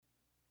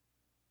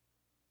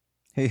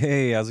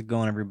Hey, how's it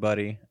going,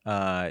 everybody?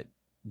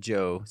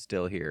 Joe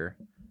still here.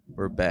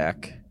 We're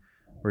back.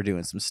 We're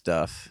doing some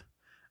stuff.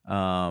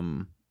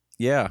 Um,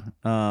 yeah,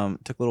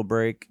 took a little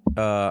break.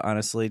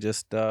 Honestly,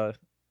 just was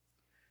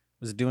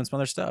doing some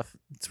other stuff.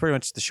 It's pretty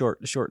much the short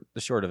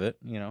of it.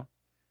 Doing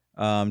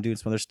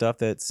some other stuff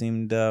that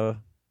seemed that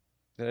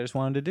I just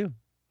wanted to do,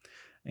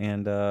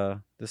 and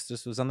this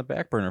just was on the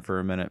back burner for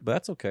a minute, but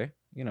that's okay.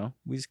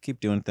 We just keep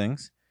doing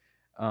things.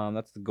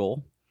 That's the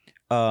goal.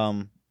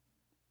 Um,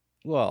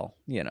 Well,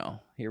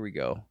 here we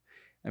go.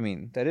 I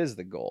mean, that is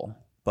the goal,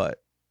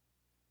 but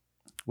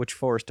which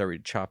forest are we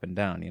chopping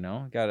down?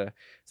 Gotta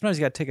sometimes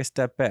you gotta take a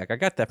step back. I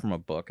got that from a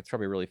book. It's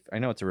probably really. I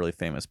know it's a really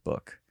famous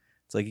book.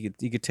 It's like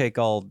you could take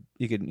all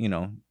you could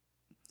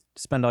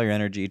spend all your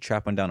energy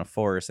chopping down a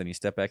forest, and you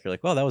step back. You're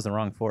like, well, that was the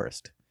wrong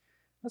forest.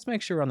 Let's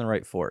make sure we're on the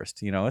right forest.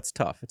 It's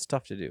tough. It's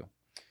tough to do.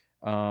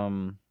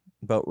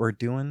 But we're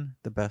doing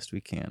the best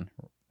we can,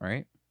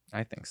 right?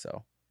 I think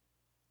so.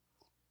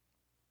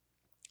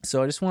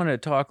 So I just wanted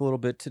to talk a little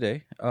bit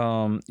today.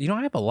 I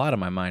have a lot on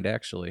my mind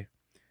actually,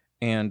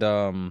 and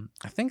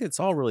I think it's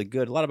all really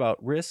good. A lot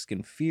about risk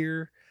and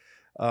fear,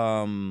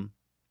 um,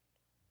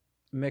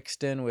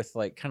 mixed in with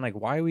like kind of like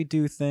why we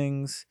do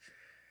things.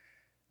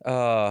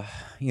 And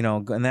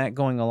that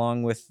going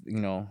along with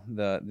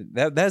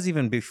that's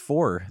even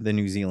before the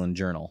New Zealand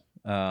Journal.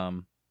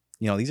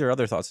 These are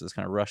other thoughts that just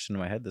kind of rushed into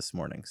my head this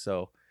morning.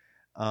 So,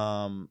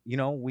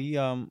 we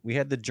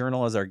had the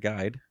journal as our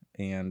guide,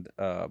 and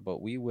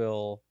but we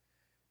will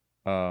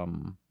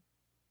um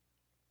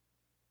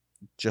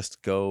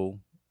just go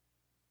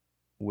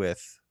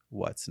with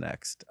what's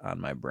next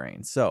on my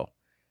brain. So,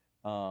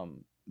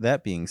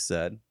 that being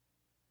said,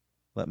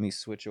 let me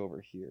switch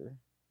over here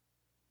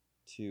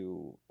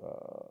to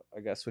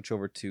I got to switch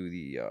over to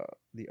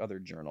the other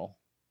journal.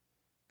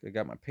 I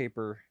got my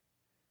paper,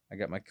 I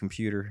got my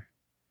computer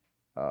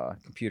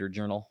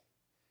journal,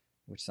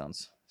 which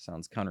sounds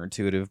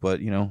counterintuitive, but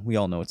we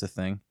all know it's a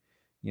thing,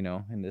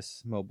 in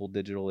this mobile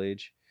digital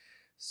age.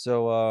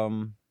 So,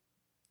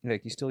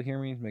 like, you still hear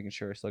me? Making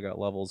sure I still got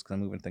levels because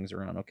I'm moving things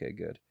around. Okay,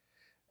 good.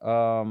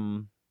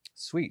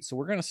 Sweet. So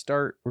we're gonna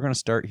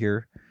start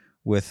here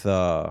with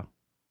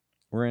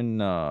we're in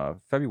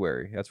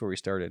February. That's where we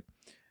started.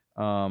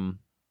 Um,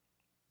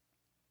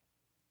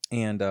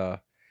 and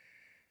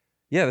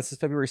yeah, this is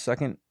February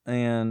 2nd.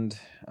 And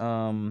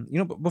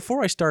but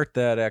before I start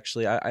that,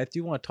 actually, I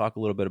do want to talk a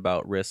little bit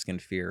about risk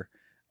and fear.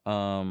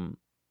 Um,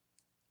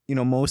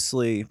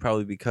 mostly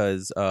probably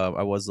because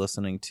I was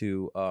listening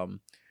to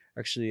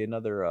actually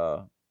another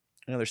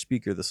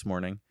speaker this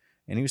morning,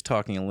 and he was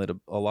talking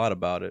a lot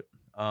about it.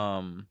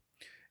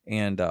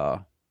 And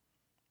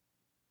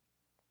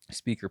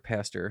Speaker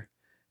pastor,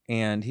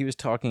 and he was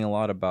talking a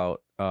lot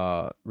about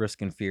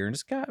risk and fear, and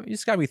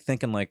just got me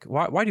thinking, like,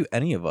 why do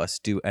any of us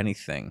do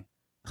anything?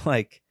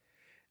 Like,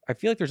 I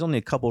feel like there's only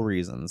a couple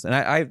reasons, and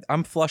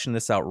I'm flushing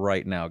this out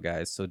right now,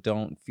 guys. So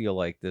don't feel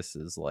like this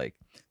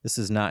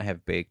does not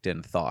have baked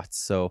in thoughts.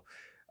 So,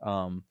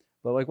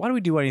 but like, why do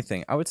we do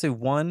anything? I would say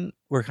one,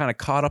 we're kind of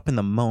caught up in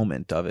the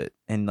moment of it,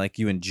 and like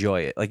you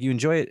enjoy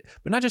it,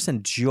 but not just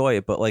enjoy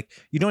it, but like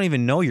you don't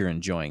even know you're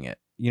enjoying it.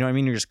 You know what I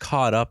mean? You're just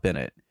caught up in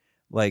it,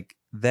 like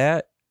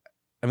that.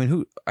 I mean,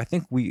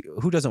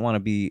 who doesn't want to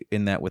be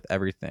in that with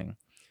everything?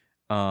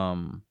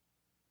 Um,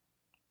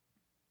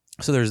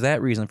 so there's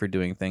that reason for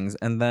doing things,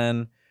 and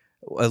then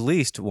at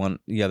least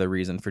the other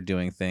reason for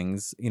doing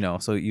things,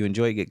 so you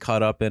enjoy it, get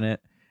caught up in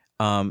it.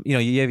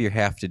 You have your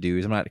have to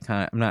do's.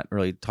 I'm not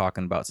really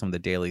talking about some of the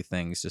daily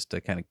things just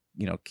to kind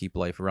of keep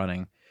life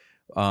running.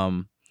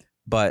 um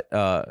but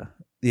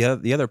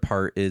the other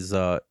part is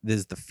the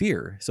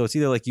fear. So it's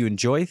either like you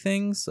enjoy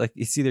things, like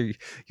it's either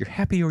you're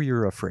happy or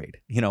you're afraid.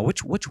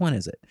 Which one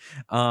is it?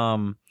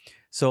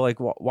 So like,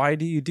 why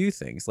do you do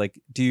things? Like,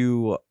 do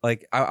you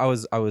like? I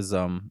was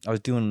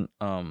doing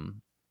a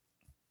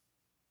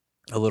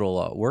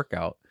little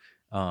workout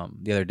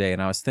the other day,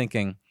 and I was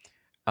thinking,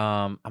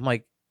 I'm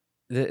like,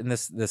 and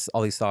this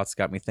all these thoughts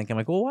got me thinking,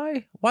 like, well,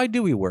 why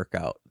do we work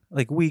out?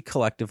 Like, we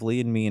collectively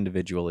and me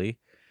individually.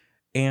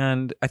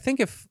 And I think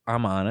if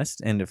I'm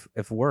honest, and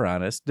if we're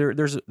honest,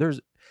 there's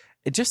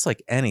it's just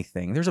like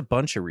anything. There's a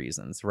bunch of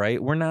reasons, right?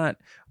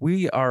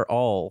 We are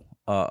all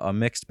a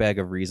mixed bag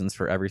of reasons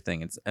for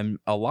everything. And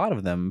a lot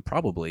of them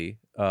probably,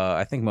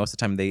 I think most of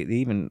the time they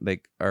even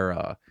like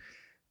are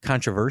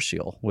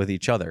controversial with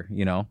each other.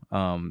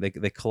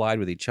 They collide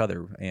with each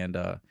other,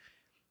 and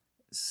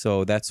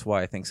so that's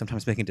why I think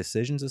sometimes making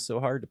decisions is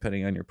so hard,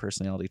 depending on your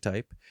personality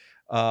type.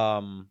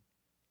 Um,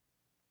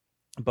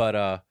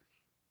 but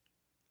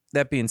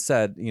that being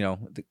said,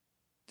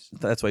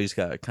 that's why you just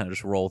gotta kind of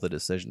just roll the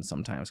decision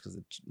sometimes, because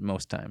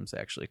most times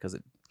actually, because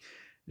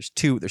there's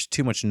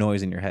too much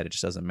noise in your head. It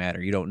just doesn't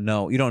matter. You don't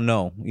know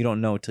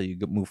till you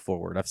move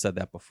forward. I've said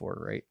that before,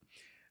 right?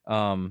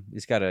 You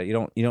just gotta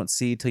you don't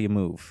see till you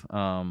move.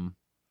 And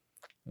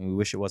we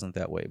wish it wasn't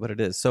that way, but it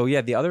is. So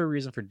yeah, the other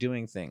reason for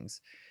doing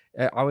things,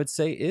 I would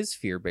say, is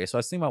fear based. So I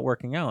was thinking about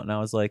working out, and I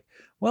was like,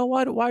 well,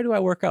 why do I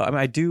work out? I mean,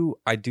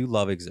 I do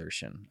love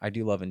exertion. I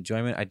do love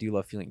enjoyment. I do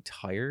love feeling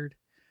tired.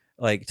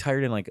 like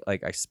tired and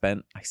like I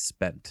spent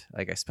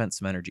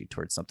some energy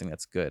towards something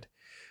that's good.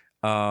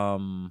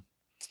 Um,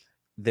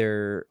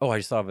 I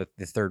just thought of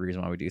the third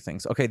reason why we do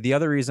things. Okay, the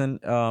other reason,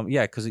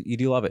 yeah, because you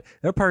do love it.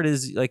 The other part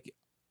is like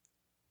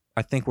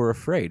I think we're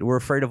afraid. We're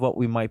afraid of what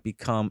we might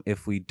become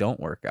if we don't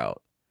work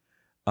out.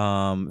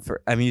 I'm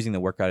using the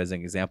workout as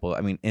an example.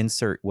 I mean,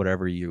 insert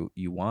whatever you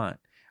want.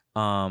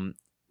 Um,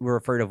 we're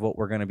afraid of what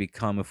we're going to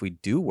become if we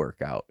do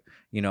work out.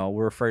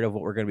 We're afraid of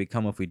what we're going to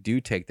become if we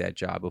do take that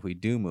job, if we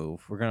do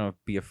move. We're going to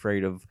be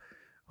afraid of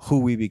who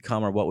we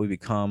become or what we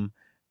become.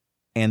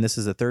 And this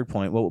is the third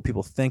point. What will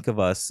people think of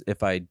us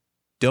if I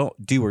don't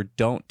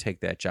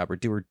take that job, or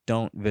do or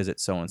don't visit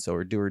so and so,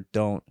 or do or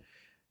don't,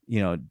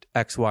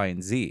 X, Y,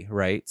 and Z,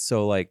 right?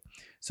 So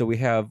we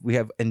have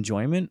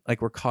enjoyment,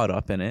 like we're caught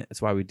up in it.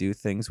 That's why we do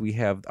things. We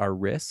have our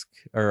risk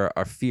or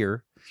our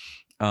fear,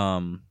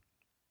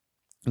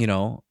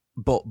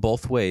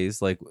 both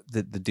ways, like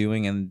the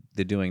doing and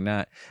the doing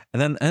not,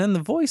 and then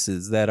the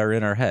voices that are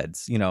in our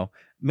heads,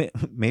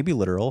 maybe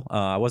literal.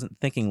 I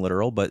wasn't thinking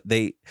literal, but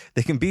they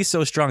can be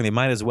so strong they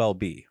might as well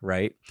be,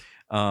 right?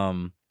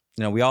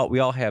 We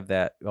all have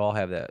that. We all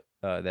have that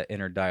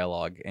inner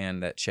dialogue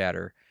and that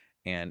chatter,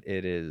 and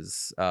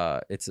it's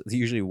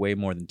usually way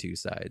more than two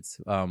sides.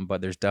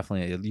 But there's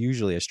definitely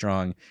usually a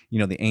strong,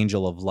 the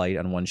angel of light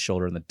on one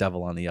shoulder and the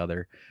devil on the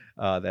other.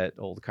 That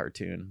old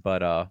cartoon,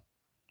 but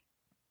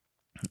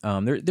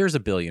there's a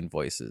billion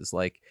voices,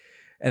 like,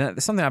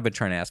 and something I've been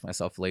trying to ask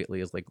myself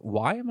lately is like,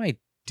 why am I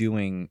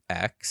doing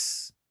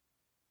X,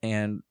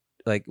 and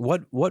like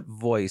what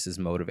voice is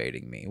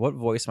motivating me? What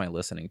voice am I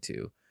listening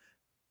to?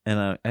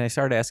 And I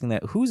started asking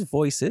that, whose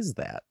voice is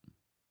that?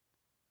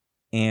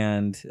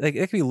 And like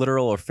it could be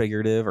literal or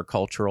figurative or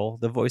cultural.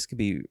 The voice could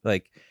be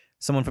like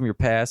someone from your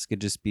past,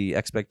 could just be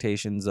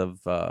expectations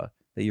of that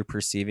you're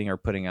perceiving or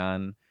putting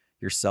on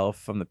yourself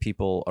from the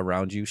people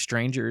around you,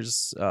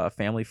 strangers,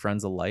 family,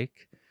 friends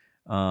alike.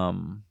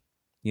 And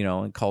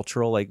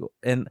cultural, like,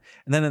 and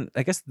then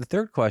I guess the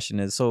third question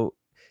is, so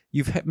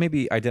you've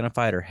maybe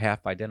identified or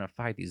half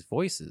identified these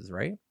voices,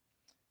 right?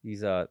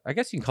 These I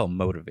guess you can call them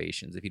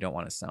motivations if you don't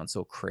want to sound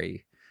so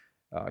crazy.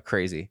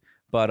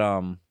 But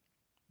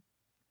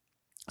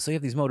so you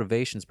have these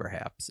motivations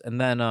perhaps, and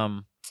then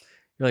you're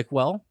like,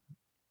 well,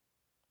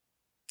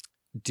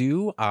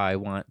 do I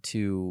want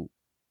to,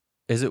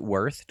 is it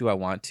worth, do I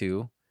want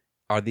to,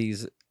 are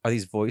these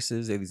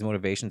voices, are these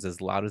motivations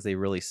as loud as they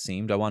really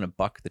seem? Do I want to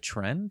buck the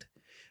trend?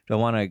 Do I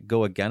want to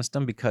go against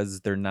them because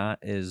they're not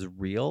as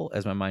real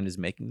as my mind is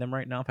making them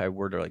right now, if I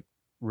were to like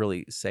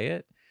really say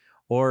it?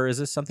 Or is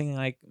this something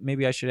like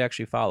maybe I should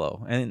actually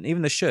follow? And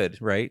even the should,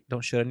 right?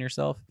 Don't should on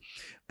yourself.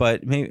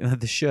 But maybe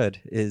the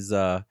should is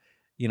like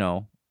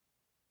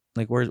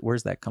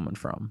where's that coming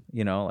from?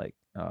 Like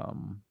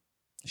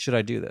should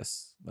I do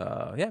this?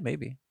 Yeah,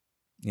 maybe.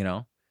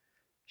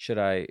 Should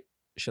I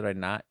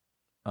not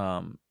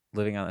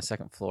living on the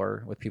second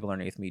floor with people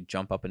underneath me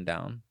jump up and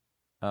down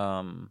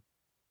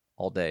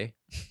all day?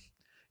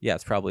 Yeah,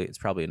 it's probably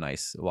a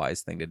nice,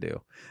 wise thing to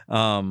do.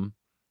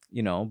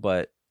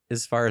 But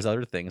as far as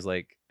other things,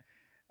 like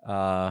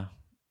I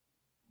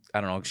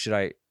don't know, should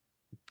I,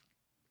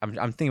 I'm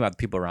thinking about the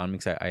people around me,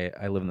 because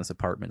I live in this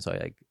apartment, so I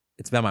like,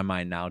 it's been on my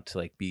mind now to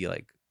like be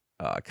like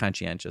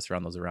conscientious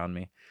around those around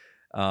me.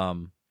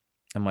 I'm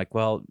like,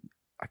 well,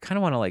 I kind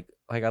of want to like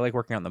I like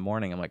working out in the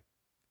morning. I'm like,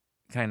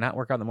 can I not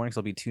work out in the morning because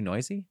I'll be too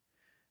noisy?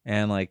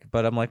 And like,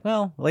 but I'm like,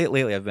 well,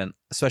 lately I've been,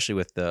 especially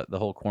with the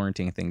whole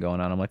quarantine thing going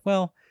on, I'm like,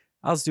 well,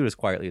 I'll just do it as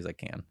quietly as I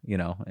can,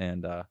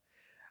 and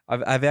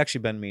I've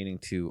actually been meaning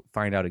to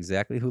find out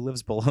exactly who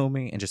lives below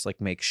me and just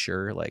like make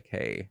sure, like,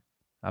 hey,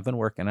 I've been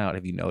working out.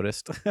 Have you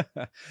noticed?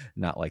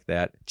 Not like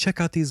that. Check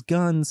out these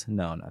guns.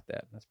 No, not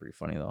that. That's pretty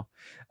funny though.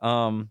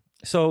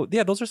 So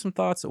yeah, those are some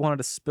thoughts I wanted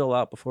to spill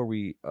out before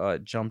we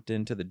jumped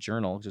into the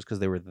journal, just because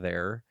they were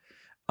there.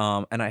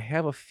 And I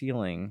have a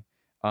feeling,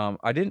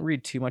 I didn't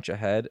read too much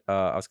ahead.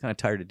 I was kind of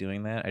tired of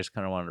doing that. I just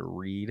kind of wanted to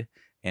read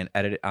and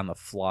edit it on the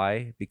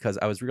fly, because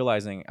I was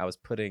realizing I was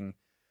putting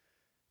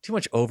too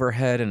much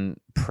overhead and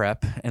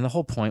prep. And the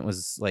whole point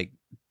was like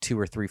two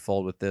or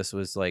threefold with this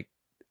was like,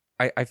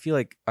 I feel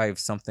like I have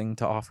something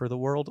to offer the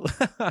world.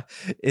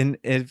 And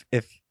if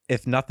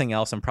nothing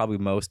else, and probably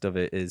most of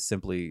it is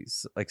simply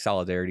like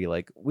solidarity.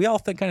 Like we all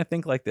kind of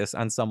think like this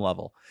on some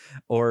level.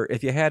 Or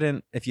if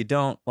you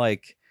don't,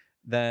 like,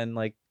 then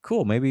like,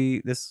 cool,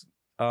 maybe this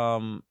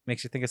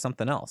makes you think of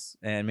something else,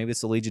 and maybe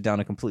this will lead you down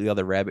a completely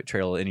other rabbit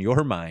trail in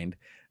your mind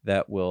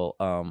that will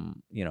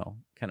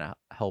kind of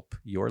help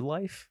your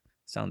life.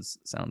 Sounds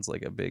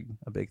like a big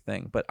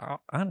thing, but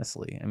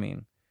honestly, I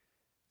mean,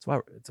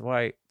 it's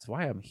why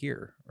I'm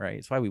here, right?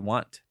 It's why we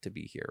want to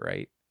be here,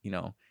 right?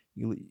 You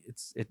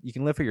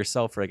can live for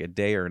yourself for like a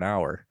day or an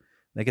hour,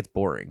 that gets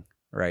boring,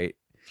 right?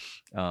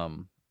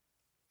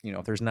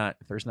 If there's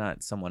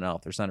not someone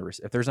else,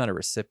 if there's not a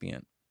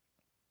recipient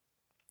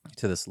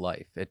to this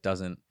life, it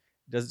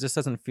just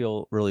doesn't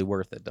feel really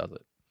worth it, does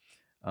it?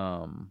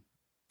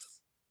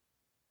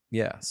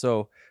 Yeah,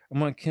 so I'm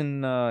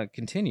gonna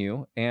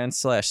continue and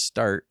 /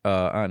 start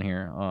on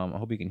here. I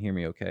hope you can hear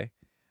me okay.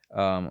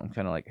 I'm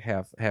kind of like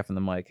half in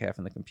the mic, half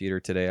in the computer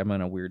today. I'm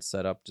in a weird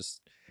setup,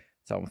 just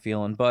that's how I'm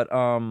feeling. But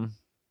oh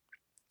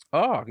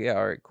yeah,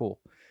 all right, cool.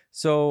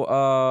 So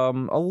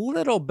a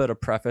little bit of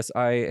preface.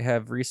 I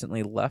have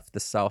recently left the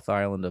South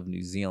Island of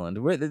New Zealand.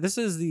 This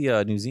is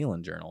the New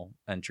Zealand Journal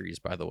entries,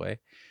 by the way,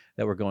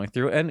 that we're going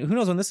through. And who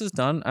knows, when this is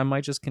done, I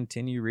might just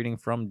continue reading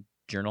from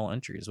journal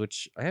entries,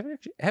 which I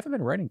haven't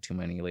been writing too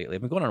many lately.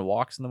 I've been going on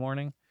walks in the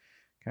morning,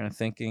 kind of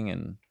thinking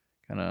and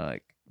kind of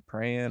like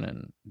praying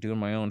and doing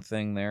my own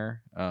thing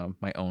there.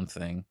 My own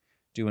thing,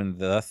 doing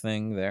the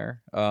thing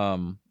there.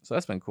 So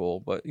that's been cool.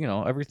 But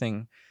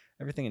everything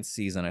in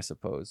season, I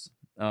suppose.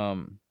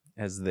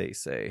 As they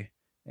say,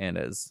 and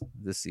as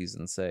the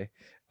seasons say.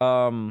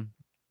 So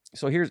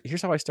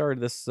here's how I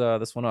started this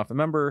one off.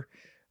 Remember,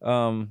 I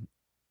don't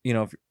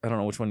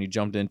know which one you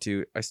jumped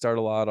into. I start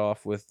a lot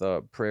off with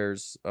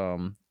prayers.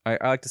 I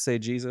like to say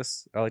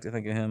Jesus. I like to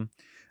think of him.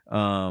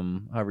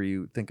 However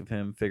you think of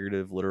him,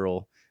 figurative,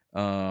 literal.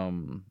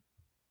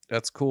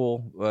 That's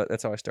cool. But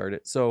that's how I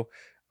started. So,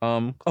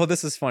 oh,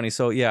 this is funny.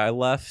 So yeah, I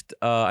left.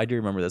 I do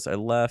remember this. I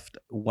left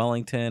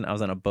Wellington. I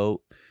was on a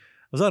boat.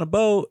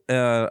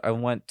 I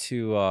went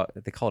to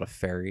they call it a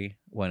ferry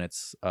when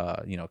it's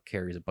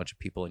carries a bunch of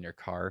people in your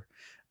car.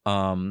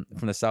 From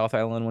the South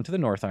Island, went to the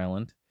North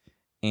Island,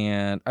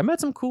 and I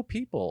met some cool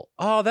people.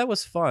 Oh, that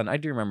was fun. I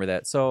do remember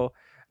that. So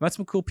I met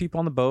some cool people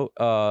on the boat.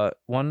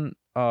 One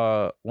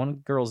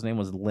girl's name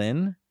was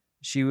Lynn.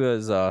 She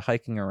was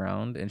hiking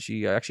around, and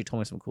she actually told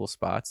me some cool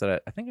spots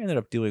that I think I ended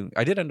up doing.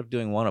 I did end up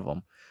doing one of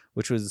them,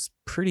 which was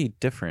pretty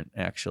different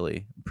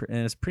actually,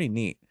 and it's pretty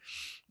neat.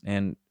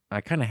 And I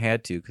kind of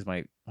had to because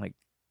I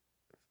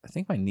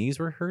think my knees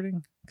were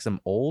hurting because I'm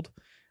old.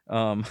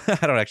 I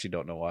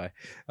don't know why.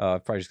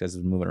 Probably just because I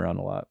was moving around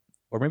a lot,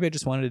 or maybe I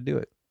just wanted to do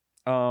it.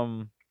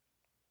 And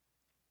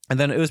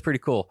then it was pretty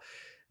cool.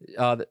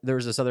 There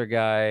was this other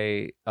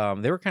guy.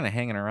 They were kind of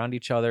hanging around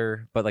each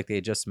other, but like they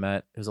had just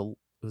met. It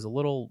was a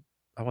little.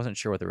 I wasn't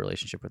sure what the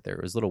relationship was there.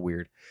 It was a little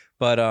weird,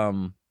 but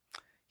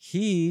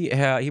he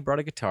brought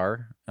a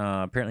guitar.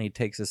 Apparently, he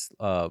takes this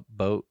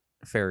boat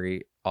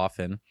ferry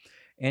often.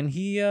 And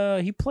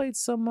he played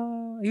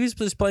some. He was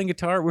just playing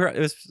guitar. It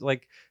was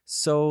like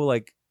so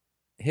like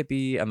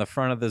hippie on the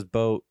front of this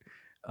boat,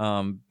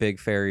 big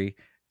ferry,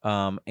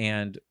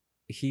 and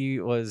he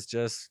was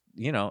just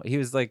he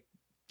was like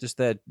just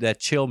that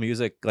chill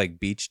music like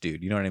beach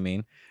dude. You know what I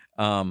mean?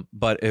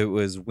 But it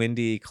was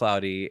windy,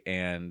 cloudy,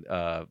 and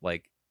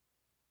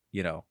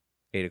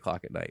 8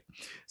 o'clock at night,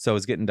 so it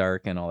was getting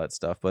dark and all that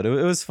stuff. But it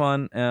was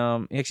fun.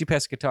 He actually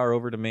passed the guitar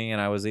over to me,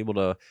 and I was able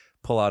to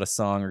pull out a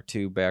song or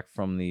two back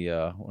from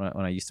the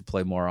when I used to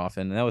play more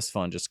often, and that was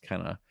fun. Just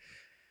kind of,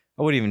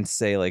 I wouldn't even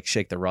say like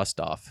shake the rust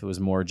off. It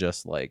was more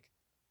just like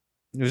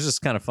it was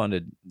just kind of fun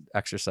to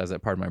exercise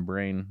that part of my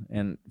brain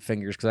and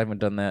fingers because I haven't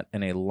done that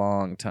in a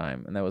long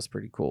time, and that was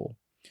pretty cool.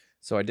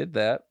 So I did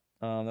that.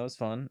 That was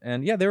fun,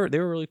 and yeah, they were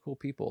really cool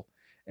people.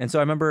 And so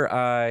I remember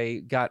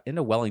I got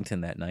into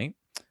Wellington that night.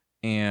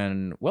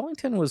 And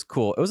Wellington was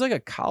cool. It was like a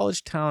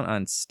college town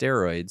on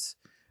steroids.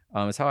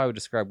 Is how I would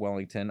describe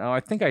Wellington. Oh, I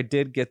think I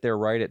did get there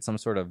right at some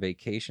sort of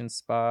vacation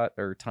spot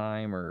or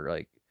time, or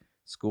like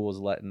school was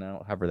letting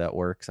out, however that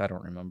works. I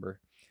don't remember.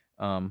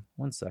 1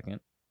 second.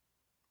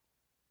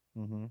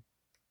 Mm-hmm.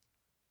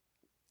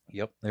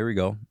 Yep, there we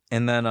go.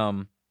 And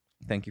then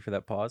thank you for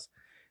that pause.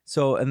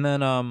 So and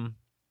then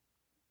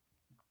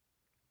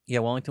yeah,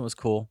 Wellington was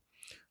cool.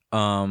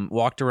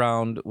 Walked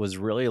around, was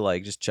really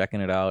like just checking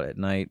it out at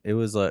night. It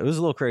was a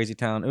little crazy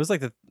town. It was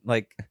like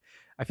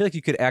I feel like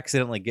you could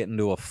accidentally get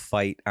into a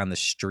fight on the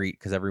street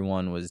because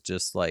everyone was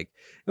just like,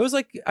 it was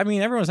like, I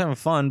mean, everyone was having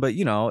fun, but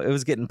it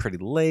was getting pretty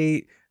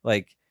late.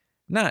 Like,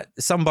 not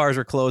some bars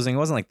were closing. It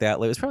wasn't like that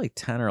late. It was probably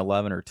 10 or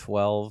 11 or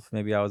 12.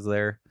 Maybe I was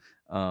there.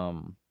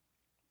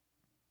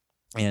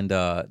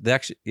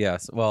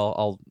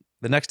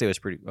 The next day was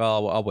pretty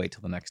well. I'll wait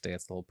till the next day.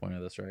 That's the whole point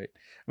of this, right?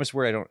 I'm just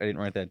worried I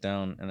didn't write that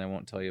down, and I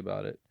won't tell you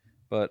about it.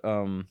 But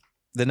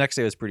the next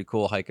day was pretty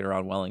cool, hiking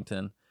around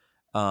Wellington.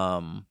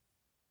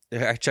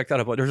 I checked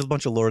out there's a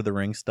bunch of Lord of the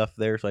Rings stuff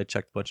there, so I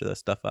checked a bunch of that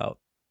stuff out.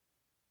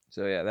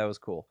 So yeah, that was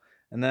cool.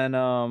 And then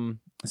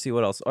let's see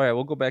what else. Oh yeah,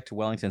 we'll go back to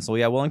Wellington. So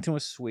yeah, Wellington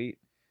was sweet.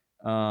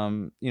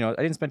 I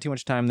didn't spend too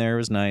much time there. It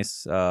was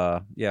nice.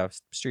 Yeah,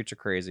 streets are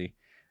crazy,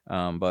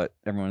 but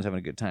everyone's having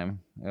a good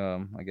time.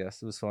 I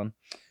guess it was fun.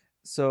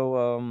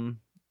 So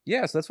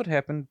yeah, so that's what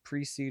happened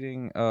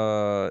preceding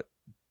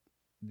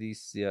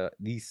these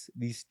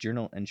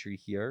journal entry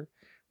here,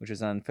 which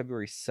was on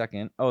February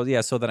 2nd. Oh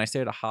yeah, so then I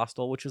stayed at a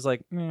hostel, which was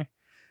like it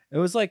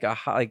was like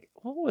what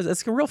was it?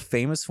 It's a real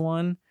famous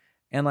one,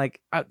 and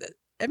like I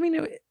mean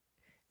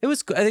it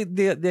was, I think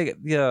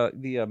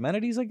the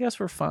amenities I guess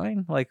were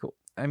fine, like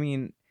I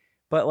mean,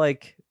 but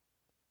like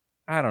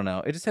I don't know,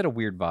 it just had a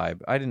weird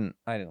vibe. I didn't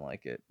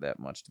like it that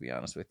much, to be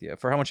honest with you,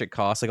 for how much it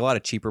costs. Like a lot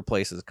of cheaper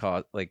places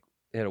cost like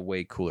it had a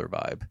way cooler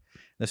vibe.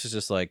 This is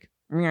just like,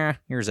 yeah,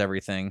 here's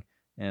everything,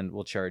 and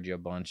we'll charge you a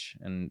bunch,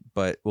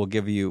 but we'll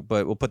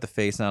put the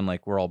face on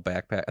like we're all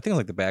backpack. I think it was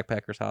like the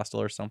Backpackers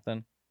Hostel or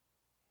something.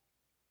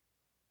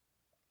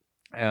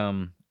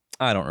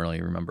 I don't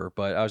really remember,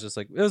 but I was just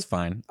like, it was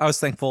fine. I was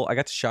thankful. I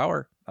got to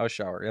shower. I was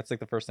shower. That's like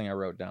the first thing I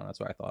wrote down. That's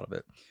what I thought of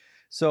it.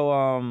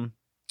 So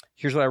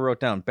here's what I wrote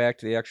down. Back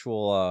to the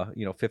actual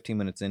 15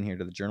 minutes in here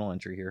to the journal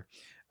entry here.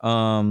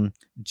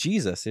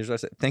 Jesus, here's what I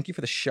said. Thank you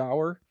for the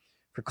shower,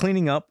 for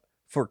cleaning up,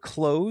 for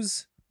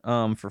clothes,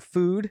 for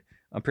food.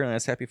 Apparently I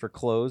was happy for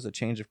clothes, a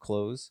change of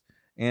clothes,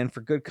 and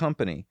for good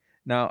company.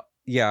 Now,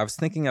 yeah, I was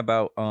thinking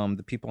about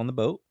the people on the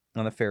boat,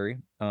 on the ferry.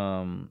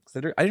 'Cause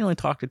I didn't really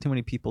talk to too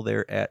many people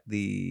there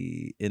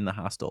in the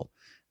hostel.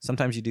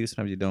 Sometimes you do,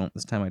 sometimes you don't.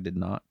 This time I did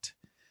not.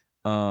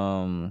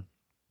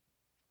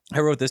 I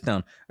wrote this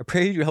down. I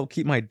pray you help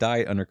keep my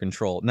diet under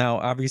control. Now,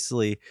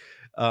 obviously,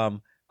 I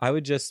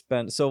would just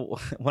spend. So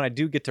when I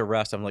do get to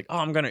rest, I'm like, oh,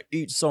 I'm gonna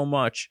eat so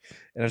much,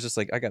 and I was just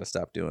like, I gotta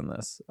stop doing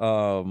this.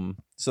 So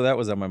that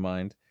was on my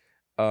mind.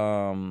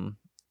 Um,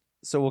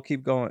 so we'll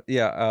keep going.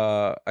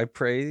 Yeah. I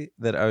pray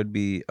that I would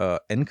be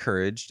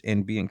encouraged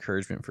and be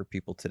encouragement for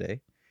people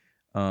today.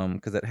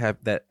 Because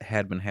that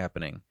had been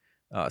happening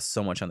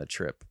so much on the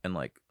trip in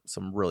like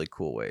some really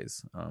cool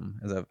ways.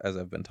 As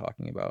I've been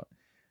talking about.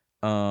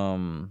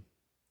 Um,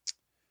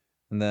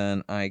 and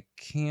then I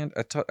can't.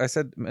 I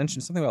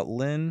mentioned something about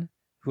Lynn,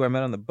 who I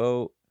met on the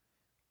boat.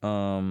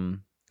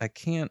 I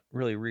can't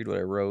really read what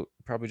I wrote.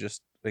 Probably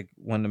just like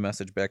wanted to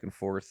message back and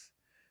forth,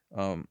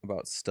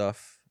 about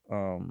stuff,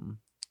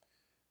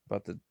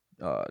 about the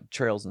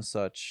trails and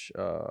such.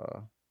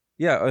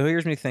 Yeah.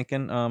 Here's me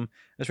thinking.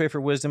 Let's pray for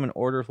wisdom and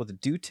order of what to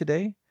do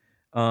today.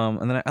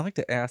 And then I like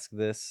to ask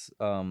this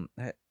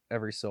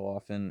every so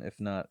often, if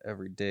not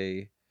every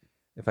day,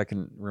 if I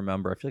can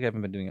remember. I feel like I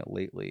haven't been doing it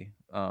lately.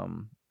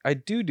 I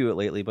do it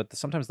lately, but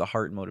sometimes the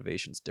heart and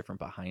motivation is different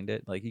behind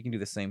it. Like you can do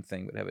the same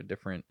thing, but have a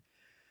different,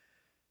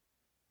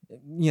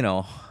 you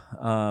know,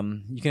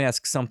 you can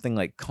ask something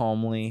like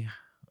calmly.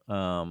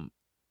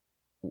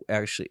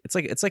 Actually, it's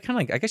like kind of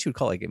like, I guess you would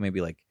call it like,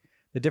 maybe like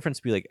the difference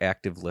would be like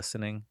active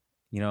listening.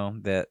 You know,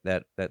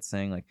 that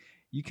saying, like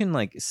you can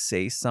like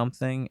say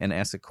something and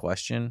ask a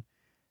question,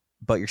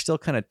 but you're still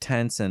kind of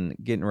tense and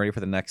getting ready for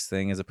the next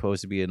thing, as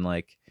opposed to being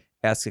like,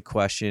 ask a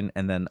question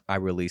and then I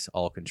release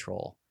all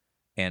control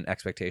and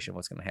expectation of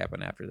what's going to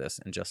happen after this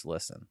and just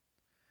listen,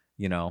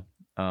 you know?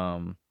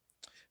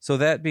 So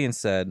that being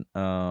said,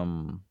 yeah,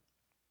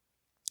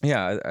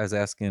 I was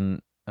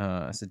asking,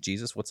 I said,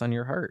 Jesus, what's on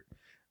your heart?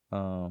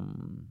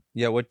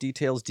 Yeah, what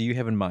details do you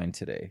have in mind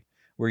today?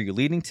 Where are you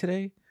leading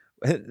today?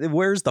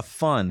 Where's the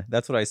fun?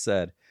 That's what I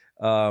said.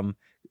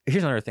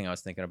 Here's another thing I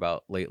was thinking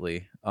about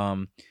lately.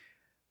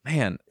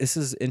 Man, this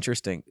is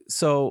interesting.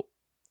 So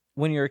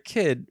when you're a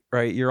kid,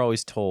 right, you're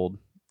always told,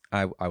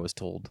 I was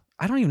told,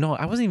 I don't even know,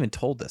 I wasn't even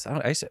told this.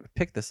 I just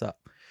picked this up.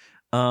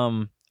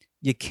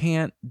 You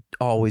can't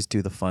always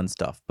do the fun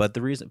stuff, but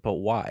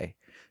why?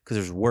 Because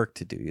there's work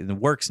to do, and the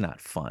work's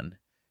not fun,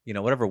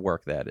 whatever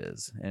work that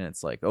is. And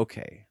it's like,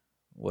 okay,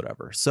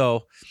 whatever.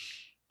 So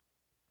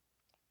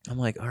I'm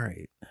like, all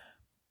right.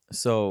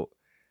 So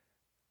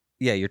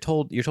yeah, you're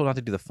told not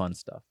to do the fun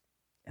stuff.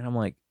 And I'm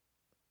like,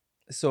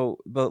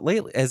 but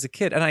lately as a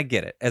kid, and I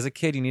get it, as a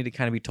kid, you need to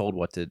kind of be told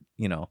what to,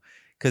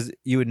 because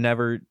you would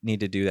never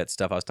need to do that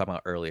stuff I was talking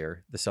about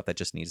earlier, the stuff that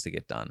just needs to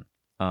get done.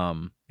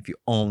 If you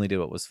only did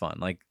what was fun,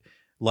 like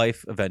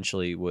life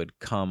eventually would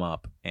come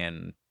up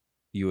and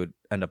you would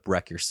end up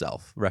wrecking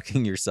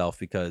yourself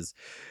because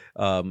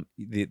the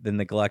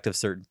neglect of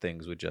certain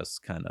things would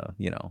just kind of,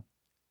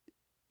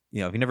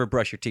 if you never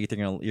brush your teeth,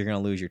 you're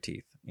gonna lose your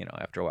teeth,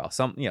 after a while.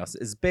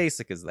 As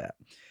basic as that.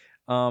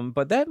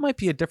 But that might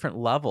be a different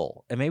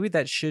level, and maybe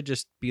that should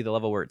just be the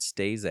level where it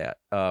stays at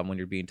when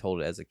you're being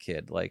told it as a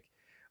kid, like,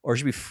 or it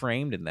should be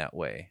framed in that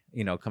way,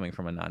 coming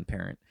from a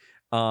non-parent.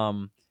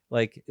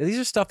 Like these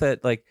are stuff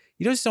that like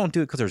you just don't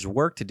do it because there's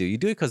work to do. You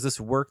do it because this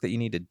work that you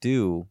need to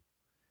do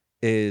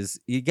is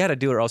you got to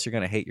do it, or else you're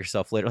gonna hate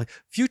yourself later. Like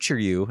future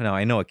you. Now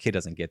I know a kid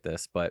doesn't get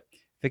this, but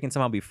if it can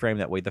somehow be framed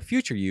that way, the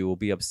future you will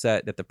be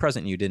upset that the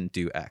present you didn't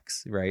do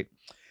X, right?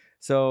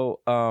 So,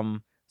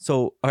 all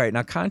right,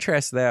 now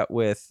contrast that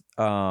with,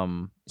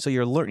 so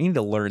you need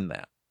to learn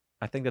that.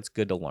 I think that's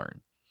good to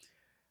learn.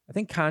 I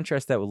think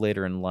contrast that with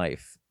later in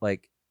life.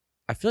 Like,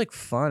 I feel like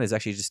fun is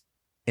actually just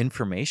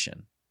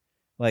information.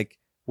 Like,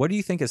 what do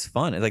you think is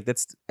fun? Like,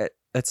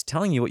 that's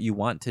telling you what you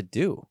want to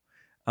do.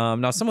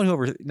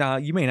 Now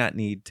you may not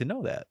need to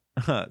know that.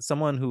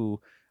 Someone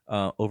who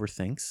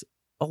overthinks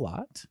a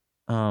lot.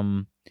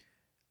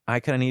 I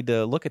kind of need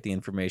to look at the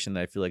information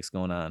that I feel like is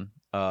going on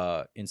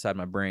inside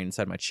my brain,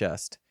 inside my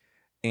chest.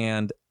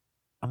 And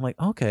I'm like,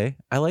 okay,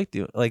 I like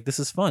this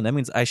is fun. That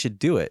means I should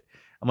do it.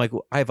 I'm like,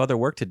 well, I have other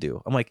work to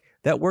do. I'm like,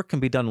 that work can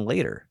be done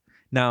later.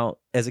 Now,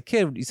 as a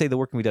kid, you say the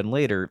work can be done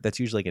later. That's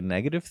usually like a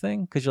negative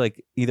thing because you're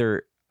like,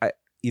 either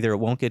it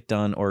won't get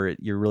done or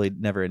you're really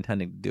never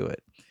intending to do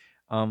it.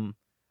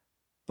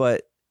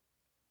 But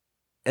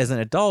as an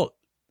adult,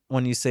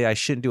 when you say I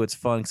shouldn't do what's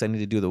fun because I need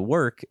to do the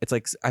work, it's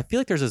like I feel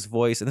like there's this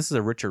voice, and this is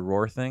a Richard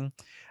Rohr thing.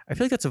 I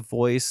feel like that's a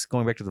voice,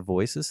 going back to the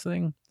voices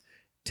thing,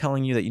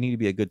 telling you that you need to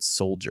be a good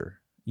soldier.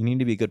 You need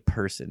to be a good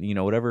person.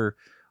 Whatever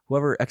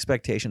whoever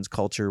expectations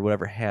culture,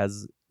 whatever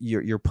has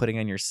you're putting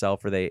on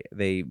yourself, or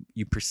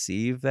you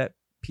perceive that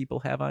people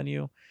have on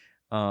you.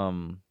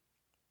 I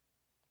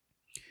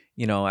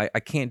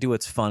can't do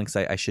what's fun because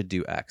I should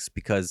do X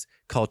because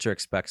culture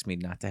expects me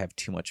not to have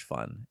too much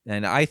fun.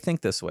 And I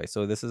think this way.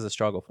 So this is a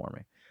struggle for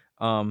me.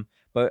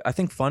 But I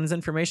think fun is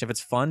information. If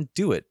it's fun,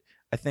 do it.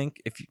 I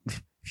think if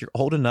you're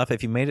old enough,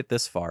 if you made it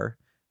this far,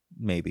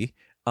 maybe,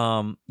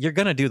 you're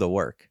going to do the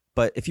work.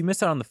 But if you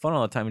miss out on the fun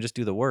all the time and just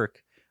do the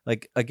work,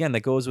 like, again,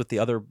 that goes with the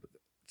other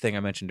thing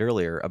I mentioned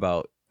earlier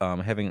about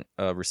having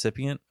a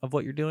recipient of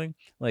what you're doing.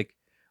 Like,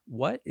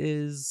 what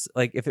is,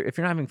 like, if you're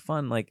not having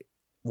fun, like,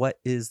 what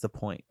is the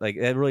point? Like,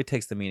 it really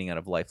takes the meaning out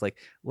of life. Like,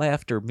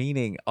 laughter,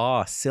 meaning,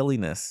 awe,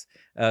 silliness,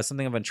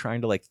 something I've been trying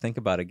to, like, think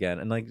about again,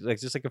 and like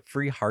just like a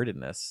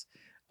free-heartedness.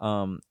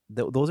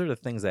 Those are the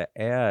things that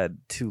add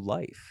to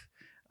life.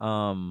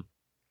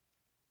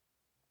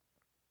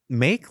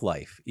 Make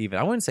life, even.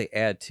 I wouldn't say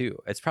add to.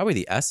 It's probably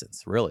the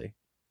essence, really.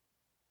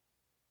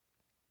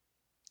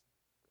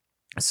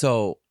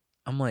 So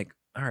I'm like,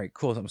 all right,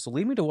 cool. So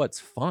lead me to what's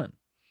fun.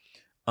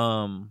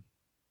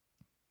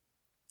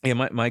 Yeah,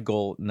 my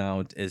goal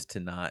now is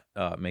to not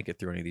make it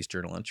through any of these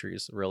journal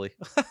entries, really.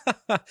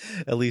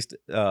 At least,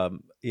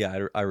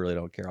 yeah, I really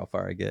don't care how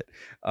far I get.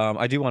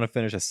 I do want to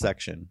finish a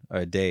section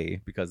a day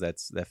because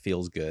that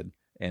feels good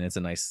and it's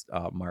a nice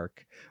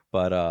mark.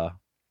 But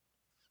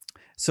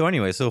so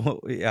anyway, so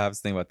yeah, I was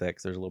thinking about that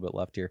because there's a little bit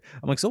left here.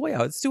 I'm like, so yeah,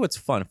 let's do what's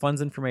fun.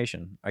 Fun's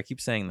information. I keep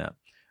saying that.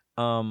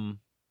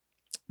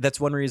 That's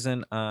one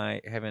reason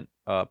I haven't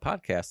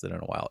podcasted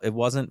in a while. It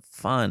wasn't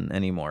fun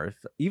anymore.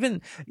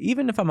 Even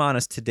if I'm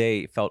honest,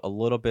 today felt a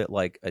little bit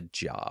like a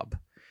job.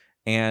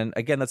 And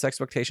again, that's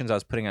expectations I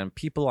was putting on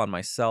people, on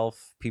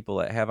myself, people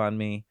that have on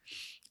me.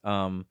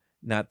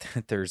 Not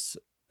that there's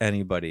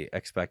anybody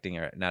expecting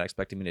or not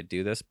expecting me to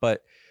do this,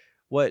 but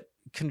what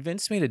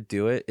convinced me to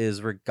do it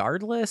is,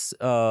 regardless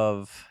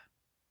of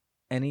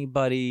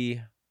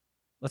anybody,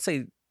 let's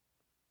say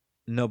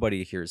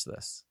nobody hears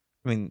this.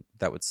 I mean,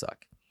 that would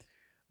suck.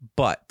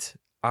 But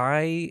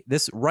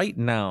right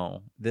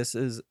now, this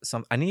is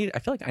I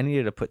feel like I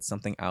needed to put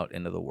something out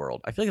into the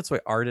world. I feel like that's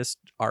why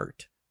artists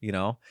art,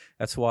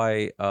 that's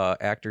why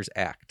actors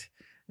act.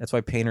 That's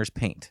why painters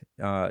paint.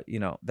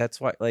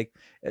 That's why, like,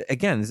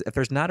 again, if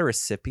there's not a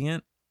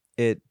recipient,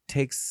 it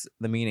takes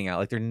the meaning out.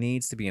 Like, there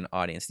needs to be an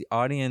audience. The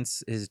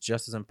audience is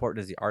just as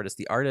important as the artist.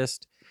 The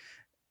artist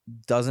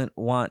doesn't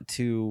want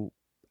to,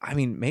 I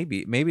mean,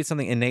 maybe it's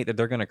something innate that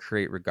they're going to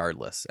create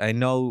regardless. I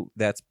know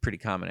that's pretty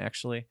common,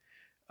 actually.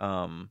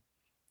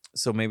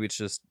 So maybe it's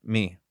just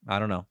me. I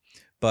don't know.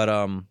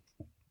 But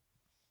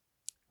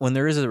when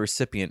there is a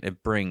recipient,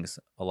 it brings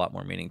a lot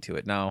more meaning to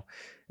it now.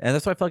 And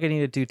that's what I feel like I need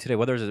to do today,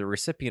 whether it's a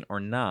recipient or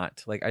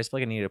not. Like, I just feel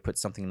like I need to put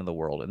something into the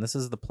world. And this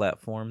is the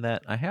platform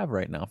that I have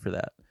right now for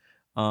that.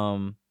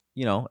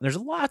 There's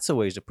lots of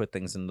ways to put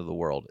things into the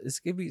world. It's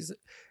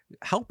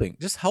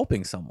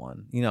helping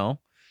someone,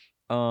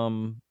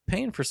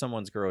 paying for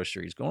someone's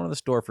groceries, going to the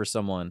store for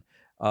someone,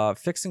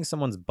 fixing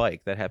someone's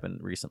bike. That happened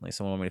recently.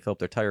 Someone wanted me to fill up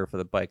their tire for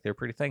the bike. They're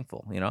pretty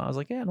thankful. I was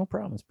like, yeah, no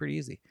problem. It's pretty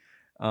easy.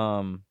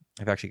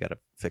 I've actually got to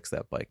fix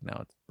that bike now.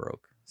 It's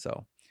broke.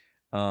 So,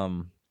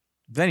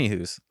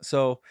 anywho's.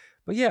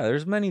 But yeah,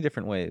 there's many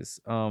different ways.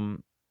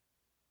 I'm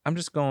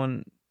just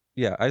going,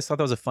 yeah, I just thought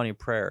that was a funny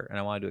prayer and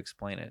I wanted to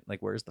explain it. Like,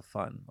 where's the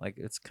fun? Like,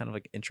 it's kind of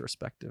like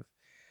introspective.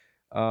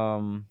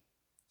 I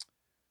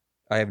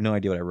have no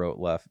idea what I wrote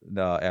left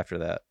after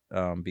that,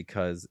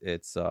 because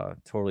it's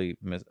totally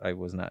I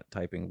was not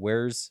typing.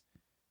 Where's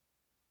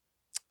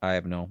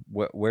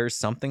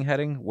something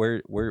heading?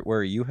 Where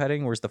are you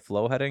heading? Where's the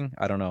flow heading?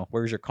 I don't know.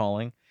 Where's your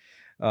calling?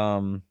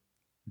 Then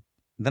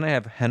I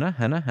have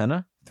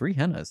henna, 3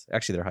 hennas.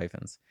 Actually, they're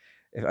hyphens.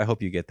 I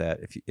hope you get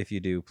that. If you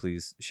do,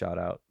 please shout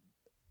out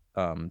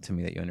to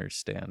me that you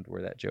understand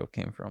where that joke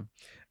came from.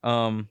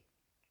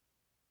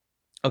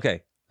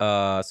 Okay.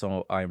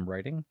 So I'm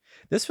writing.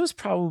 This was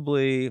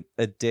probably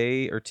a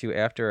day or two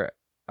after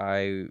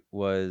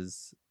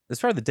it's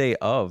probably the day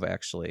of,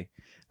 actually,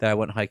 that I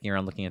went hiking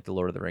around looking at the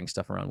Lord of the Rings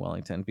stuff around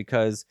Wellington,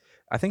 because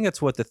I think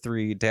that's what the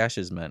 3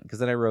 dashes meant. Because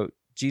then I wrote,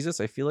 Jesus,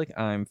 I feel like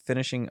I'm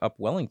finishing up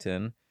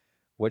Wellington.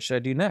 What should I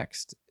do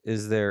next?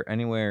 Is there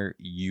anywhere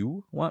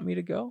you want me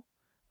to go?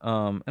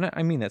 And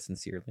I mean that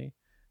sincerely.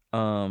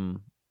 I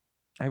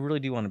really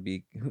do want to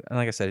be,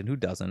 like I said, who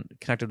doesn't,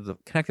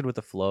 connected with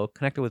the flow,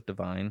 connected with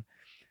divine.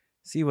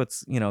 See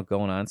what's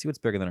going on. See what's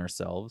bigger than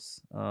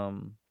ourselves. We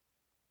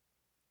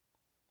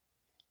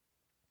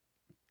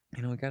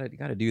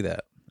gotta do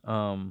that.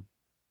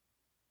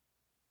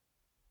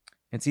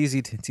 It's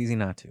easy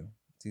not to.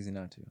 It's easy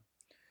not to.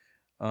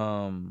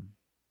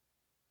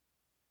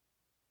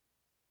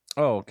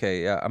 Oh,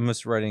 okay. Yeah, I'm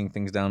just writing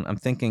things down. I'm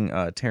thinking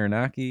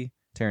Taranaki,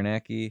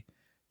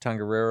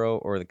 Tongariro,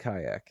 or the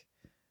kayak.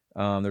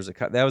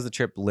 That was the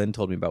trip Lynn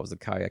told me about, was the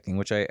kayaking,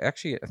 which I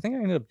think I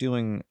ended up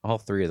doing all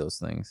 3 of those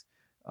things.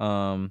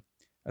 I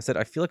said,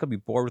 I feel like I'll be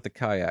bored with the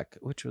kayak,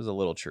 which was a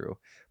little true,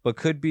 but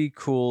could be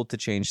cool to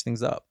change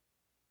things up.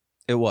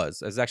 It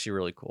was. It was actually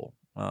really cool.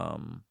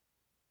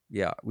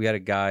 Yeah, we had a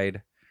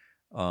guide.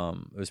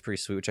 It was pretty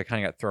sweet, which I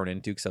kind of got thrown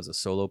into because I was a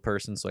solo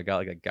person. So I got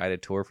like a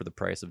guided tour for the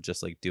price of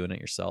just like doing it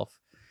yourself,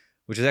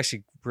 which is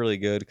actually really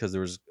good because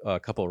there was a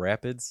couple of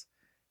rapids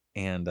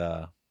and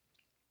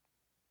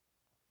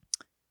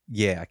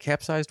yeah, I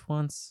capsized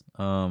once.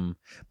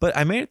 But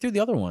I made it through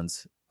the other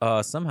ones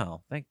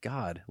somehow. Thank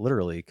God,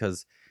 literally,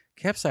 because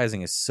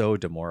capsizing is so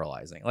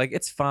demoralizing. Like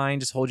it's fine,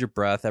 just hold your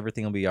breath,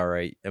 everything will be all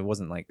right. It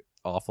wasn't like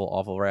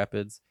awful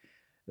rapids.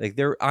 Like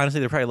they're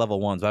probably level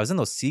ones, but I was in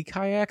those sea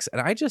kayaks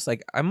and I just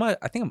like I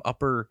think I'm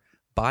upper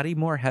body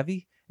more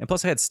heavy. And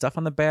plus I had stuff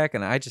on the back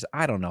and I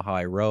don't know how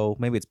I row.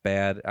 Maybe it's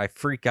bad. I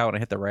freak out and I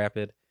hit the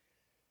rapid.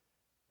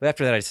 But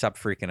after that I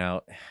stopped freaking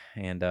out.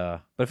 And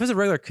but if it was a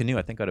regular canoe,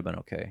 I think I'd have been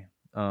okay.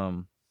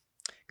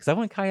 Because I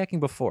went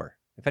kayaking before.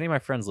 If any of my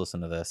friends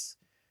listen to this,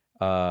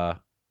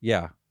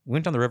 yeah, we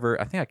went down the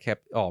river. I think I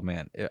kept. Oh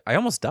man, I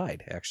almost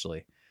died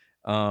actually.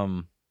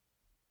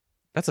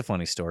 That's a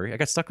funny story. I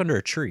got stuck under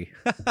a tree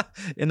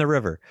in the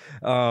river.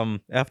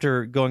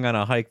 After going on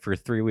a hike for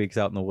 3 weeks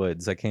out in the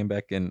woods, I came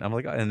back and I'm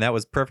like, and that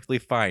was perfectly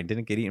fine.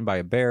 Didn't get eaten by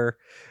a bear.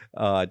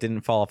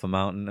 Didn't fall off a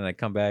mountain. And I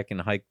come back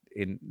and hike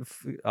in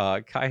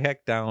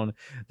kayak down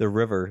the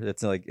river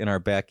that's like in our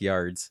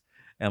backyards.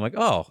 And I'm like,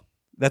 oh,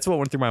 that's what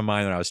went through my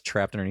mind when I was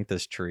trapped underneath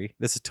this tree.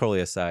 This is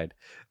totally aside.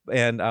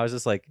 And I was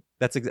just like,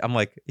 I'm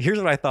like, here's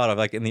what I thought of,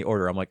 like in the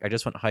order. I'm like, I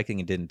just went hiking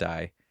and didn't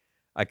die.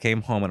 I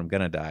came home and I'm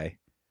gonna die.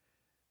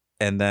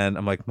 And then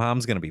I'm like,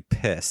 Mom's gonna be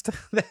pissed.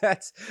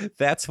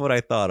 that's what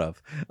I thought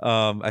of.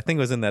 I think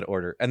it was in that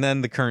order. And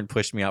then the current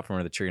pushed me out from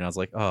under the tree, and I was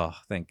like, oh,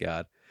 thank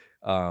God,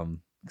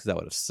 because that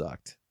would have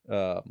sucked.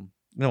 No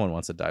one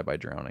wants to die by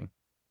drowning.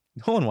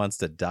 No one wants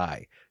to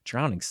die.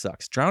 Drowning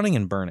sucks. Drowning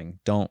and burning.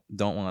 Don't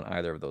want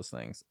either of those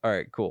things. All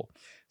right, cool.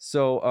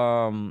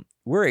 So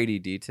we're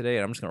ADD today,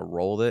 and I'm just gonna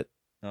roll with it.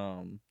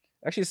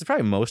 Actually, it's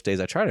probably most days.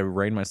 I try to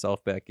rein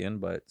myself back in,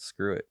 but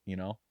screw it, you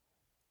know.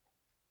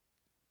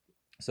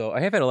 So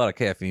I have had a lot of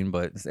caffeine,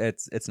 but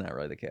it's not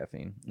really the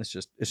caffeine. It's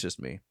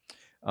just me.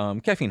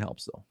 Caffeine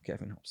helps though.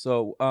 Caffeine helps.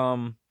 So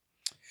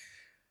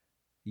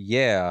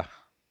yeah,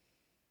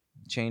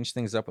 change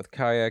things up with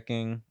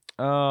kayaking.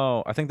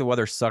 Oh, I think the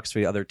weather sucks for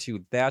the other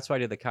two. That's why I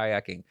did the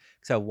kayaking,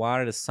 because I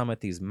wanted to summit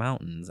these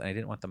mountains, and I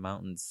didn't want the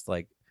mountains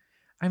like.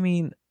 I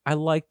mean, I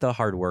like the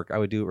hard work. I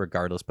would do it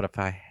regardless. But if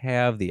I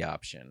have the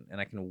option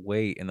and I can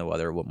wait in the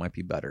weather, what might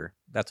be better?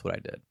 That's what I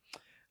did.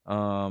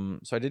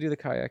 So I did do the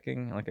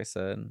kayaking, like I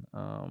said.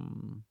 I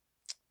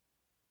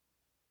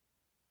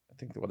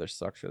think the weather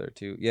sucks for there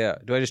too. Yeah.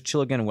 Do I just chill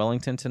again in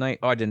Wellington tonight?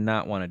 Oh, I did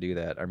not want to do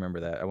that. I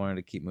remember that. I wanted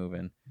to keep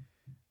moving.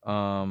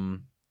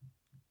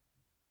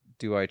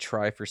 Do I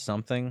try for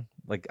something?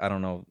 Like, I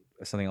don't know,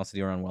 something else to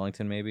do around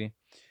Wellington, maybe?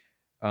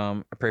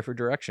 I pray for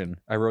direction.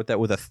 I wrote that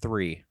with a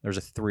 3. There's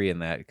a 3 in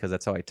that because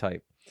that's how I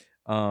type.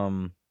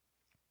 You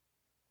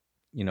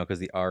know, because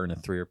the R and the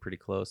 3 are pretty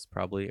close,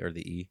 probably, or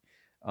the E.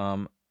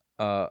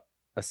 A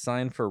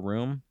sign for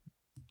room.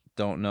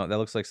 Don't know. That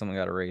looks like something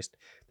got erased.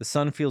 The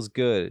sun feels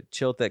good.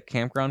 Chill at that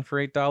campground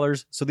for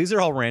 $8. So these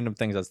are all random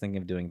things I was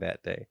thinking of doing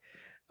that day.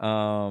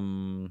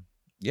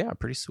 Yeah,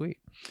 pretty sweet.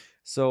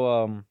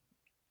 So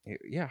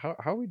yeah, how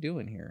are we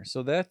doing here?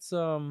 So that's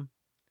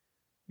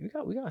we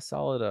got a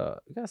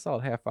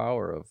solid half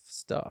hour of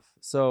stuff.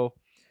 So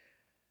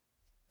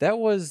that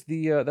was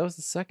the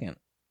second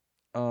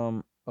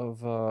of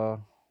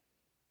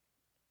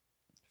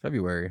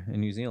February in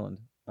New Zealand.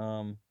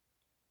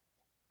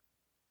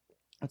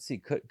 Let's see.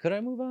 Could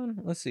I move on?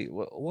 Let's see.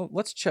 Well,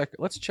 let's check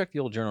the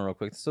old journal real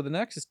quick. So the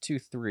next is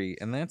 2-3,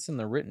 and that's in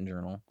the written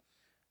journal.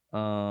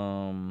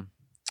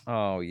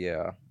 Oh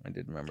yeah, I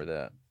did remember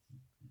that.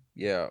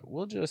 Yeah,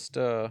 we'll just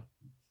we'll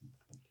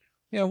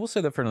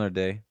say that for another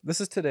day. This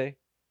is today.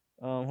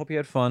 Hope you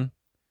had fun.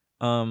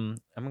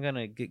 I'm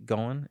gonna get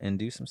going and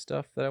do some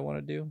stuff that I want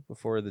to do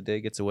before the day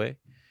gets away.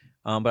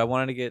 But I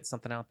wanted to get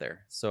something out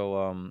there.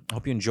 So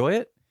hope you enjoy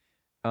it.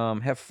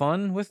 Have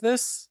fun with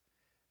this.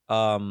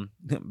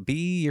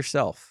 Be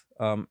yourself.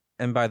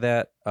 And by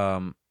that,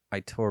 I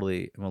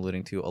totally am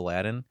alluding to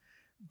Aladdin,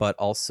 but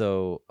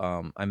also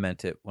I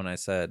meant it when I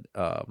said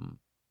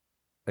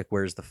like,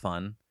 where's the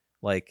fun?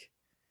 Like,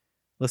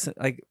 listen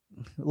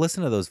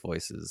to those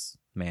voices,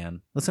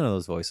 man. Listen to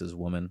those voices,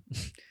 woman,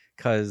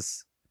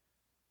 because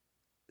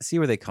see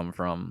where they come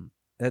from.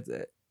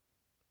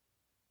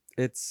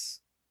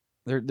 It's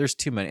there's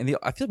too many, and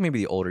I feel like maybe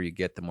the older you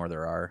get, the more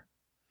there are.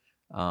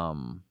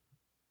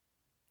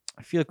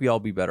 I feel like we all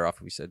be better off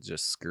if we said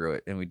just screw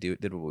it and we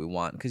did what we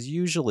want, because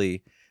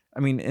usually, I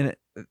mean, and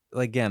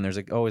again, there's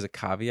like always a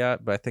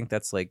caveat, but I think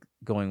that's like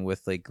going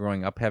with like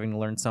growing up having to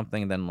learn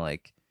something, and then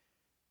like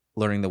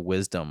learning the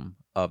wisdom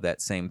of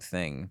that same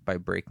thing by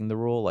breaking the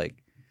rule.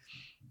 Like,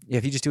 yeah,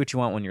 if you just do what you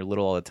want when you're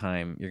little all the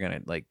time, you're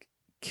gonna like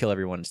kill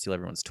everyone and steal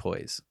everyone's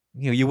toys.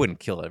 You know, you wouldn't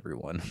kill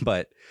everyone,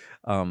 but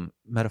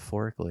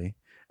metaphorically.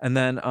 And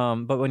then,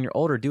 but when you're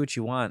older, do what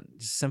you want.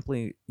 Just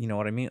simply, you know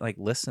what I mean? Like,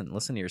 listen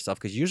to yourself.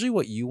 Because usually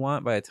what you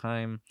want by the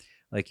time,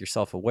 like, you're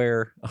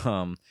self-aware,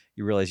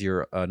 you realize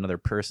you're another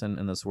person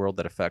in this world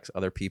that affects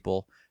other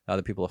people.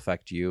 Other people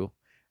affect you.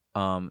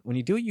 When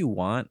you do what you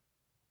want,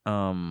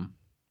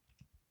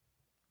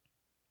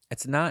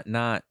 it's not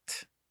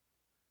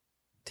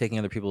taking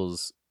other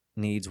people's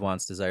needs,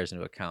 wants, desires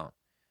into account.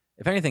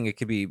 If anything, it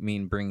could be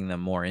mean bringing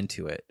them more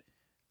into it.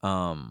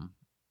 Um,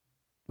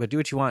 but do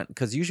what you want,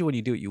 because usually when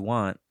you do what you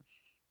want,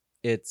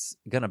 it's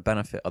gonna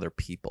benefit other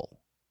people.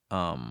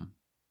 Um,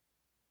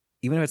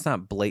 Even if it's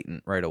not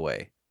blatant right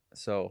away.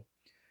 So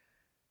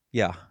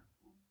yeah,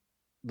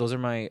 those are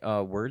my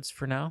words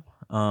for now.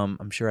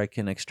 I'm sure I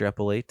can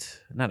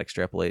extrapolate, not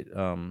extrapolate.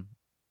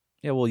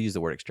 Yeah, we'll use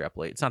the word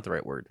extrapolate. It's not the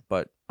right word,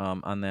 but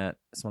on that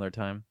some other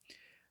time.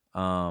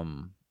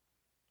 Um,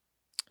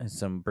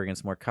 and bringing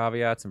some more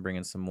caveats and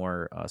bringing some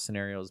more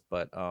scenarios.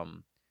 But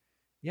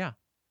yeah,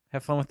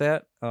 have fun with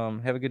that.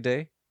 Have a good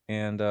day,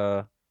 and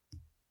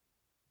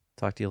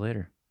talk to you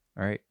later.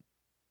 All right,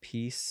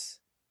 peace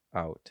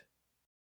out.